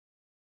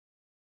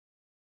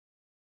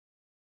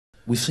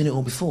we've seen it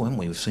all before, haven't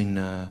we? We've seen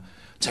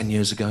 10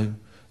 years ago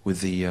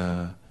with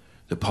the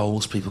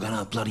Poles, people going,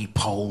 oh, bloody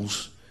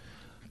Poles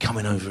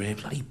coming over here,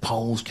 bloody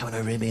Poles coming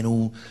over here being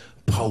all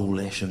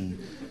Polish and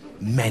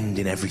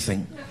mending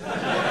everything.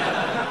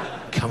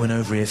 Coming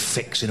over here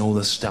fixing all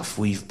the stuff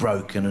we've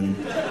broken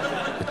and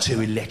are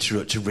too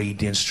illiterate to read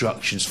the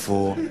instructions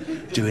for,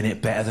 doing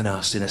it better than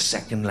us in a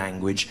second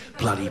language,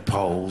 bloody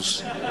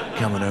Poles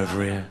coming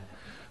over here.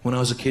 When I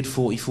was a kid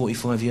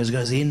 45 years ago,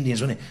 it was the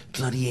Indians, wasn't it?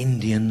 Bloody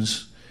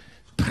Indians,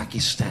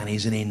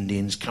 Pakistanis and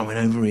Indians coming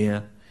over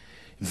here,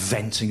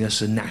 inventing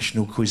us a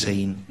national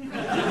cuisine.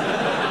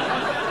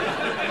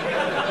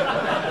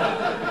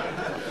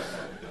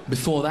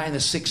 Before that, in the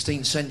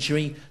 16th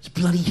century, it's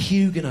bloody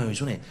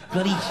Huguenots, wasn't it?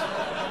 Bloody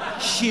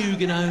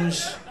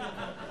Huguenots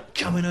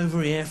coming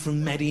over here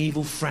from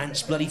medieval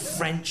France, bloody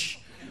French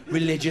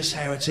religious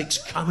heretics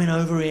coming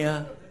over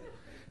here,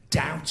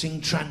 doubting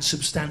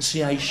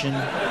transubstantiation.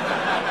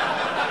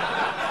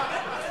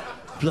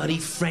 Bloody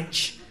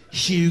French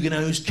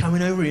Huguenots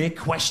coming over here,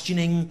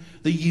 questioning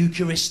the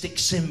Eucharistic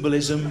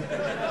symbolism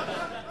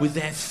with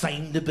their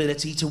famed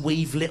ability to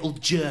weave little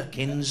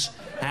jerkins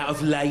out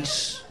of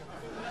lace.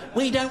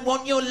 We don't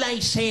want your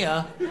lace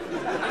here.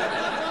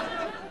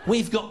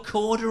 We've got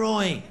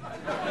corduroy.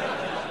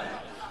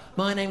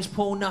 My name's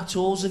Paul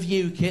Nuttall of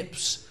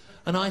UKIPs,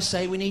 and I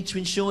say we need to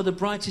ensure the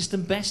brightest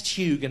and best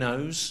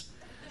Huguenots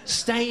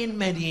stay in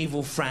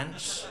medieval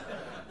France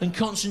and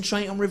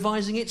concentrate on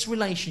revising its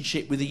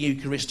relationship with the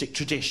Eucharistic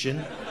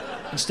tradition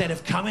instead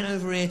of coming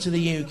over here to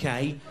the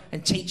UK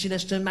and teaching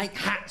us to make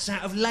hats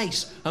out of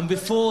lace. And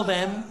before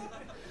them,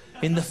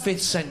 in the 5th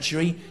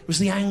century, it was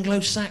the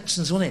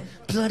Anglo-Saxons, wasn't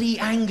it? Bloody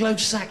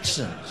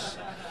Anglo-Saxons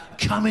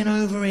coming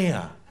over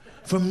here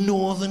from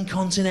northern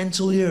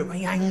continental Europe,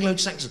 the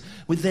Anglo-Saxons,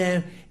 with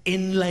their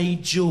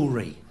inlaid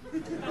jewellery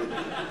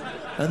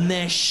and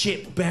their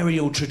ship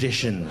burial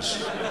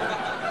traditions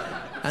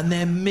and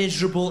their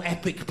miserable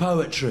epic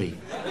poetry.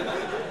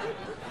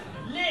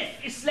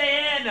 Lif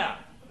Islayana,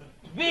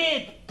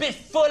 Vid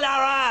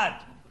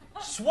Bifularad,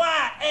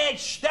 Swa Ed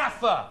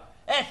Staffa,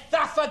 Et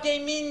Thaffa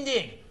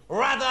Geminding,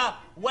 Rather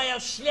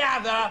Wales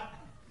Slather,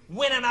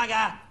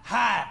 Winnemaga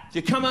Ha.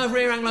 You come over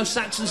here,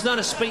 Anglo-Saxons, not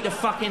to speak the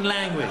fucking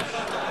language.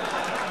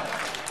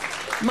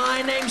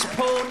 My name's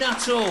Paul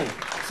Nuttall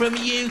from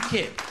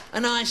UKIP,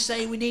 and I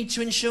say we need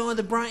to ensure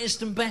the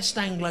brightest and best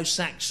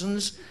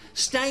Anglo-Saxons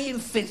stay in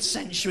 5th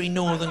century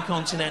northern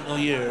continental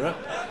Europe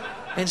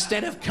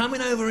instead of coming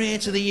over here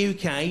to the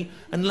UK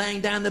and laying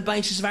down the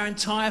basis of our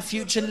entire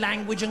future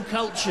language and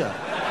culture.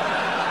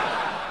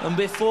 And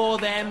before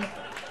them,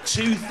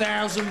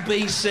 2000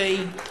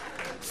 BC,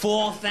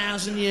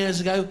 4,000 years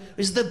ago,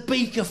 is the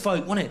Beaker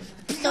folk, wasn't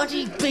it?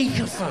 Bloody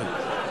Beaker folk.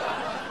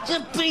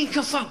 The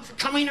Beaker folk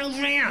coming over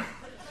here,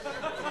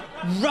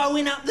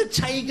 rowing up the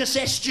Tagus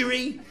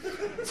estuary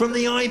from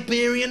the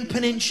Iberian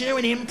Peninsula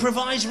and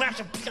improvised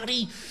raps.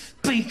 Bloody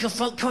Beaker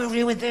folk coming over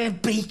here with their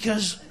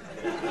beakers,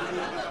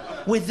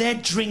 with their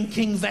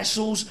drinking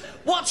vessels.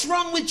 What's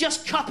wrong with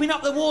just cupping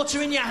up the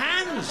water in your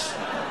hands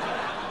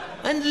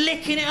and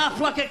licking it up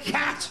like a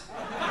cat?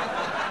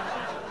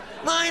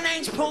 My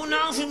name's Paul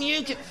Nuttall from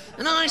UKIP,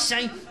 and I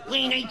say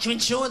we need to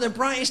ensure the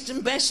brightest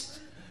and best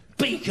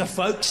beaker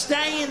folk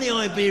stay in the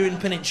Iberian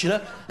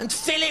Peninsula and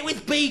fill it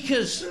with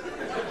beakers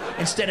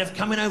instead of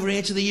coming over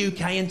here to the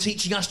UK and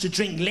teaching us to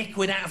drink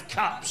liquid out of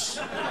cups.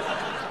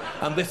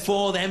 And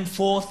before them,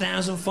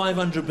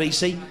 4,500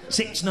 BC,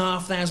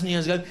 6,500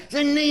 years ago,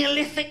 the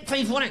Neolithic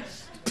people, wasn't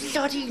it?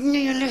 Bloody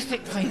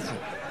Neolithic people.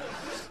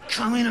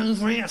 Coming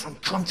over here from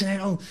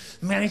continental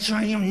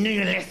Mediterranean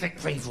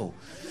Neolithic people.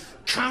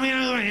 Coming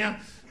over here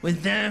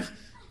with their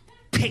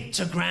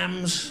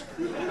pictograms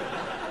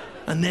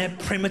and their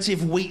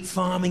primitive wheat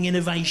farming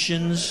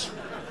innovations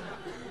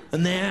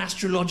and their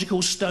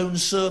astrological stone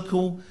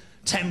circle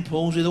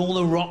temples with all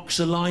the rocks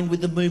aligned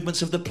with the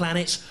movements of the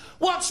planets.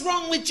 What's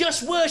wrong with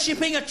just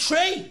worshipping a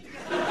tree?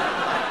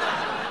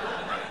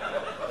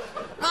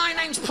 My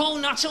name's Paul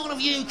Nuttall of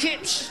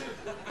UKIPs,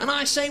 and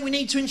I say we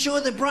need to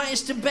ensure the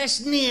brightest and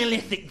best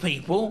Neolithic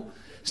people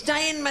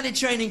stay in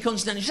Mediterranean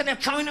continent instead of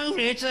coming over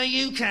here to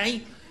the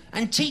UK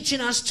and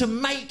teaching us to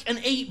make and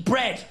eat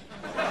bread.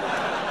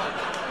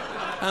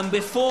 And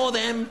before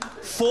them,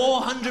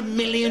 400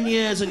 million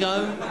years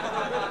ago,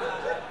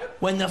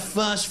 when the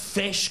first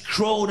fish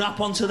crawled up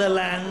onto the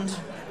land,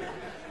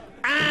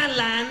 our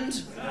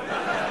land,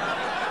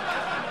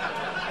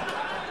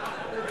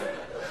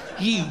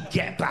 you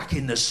get back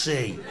in the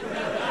sea,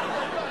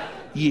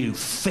 you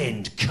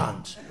finned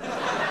cunt.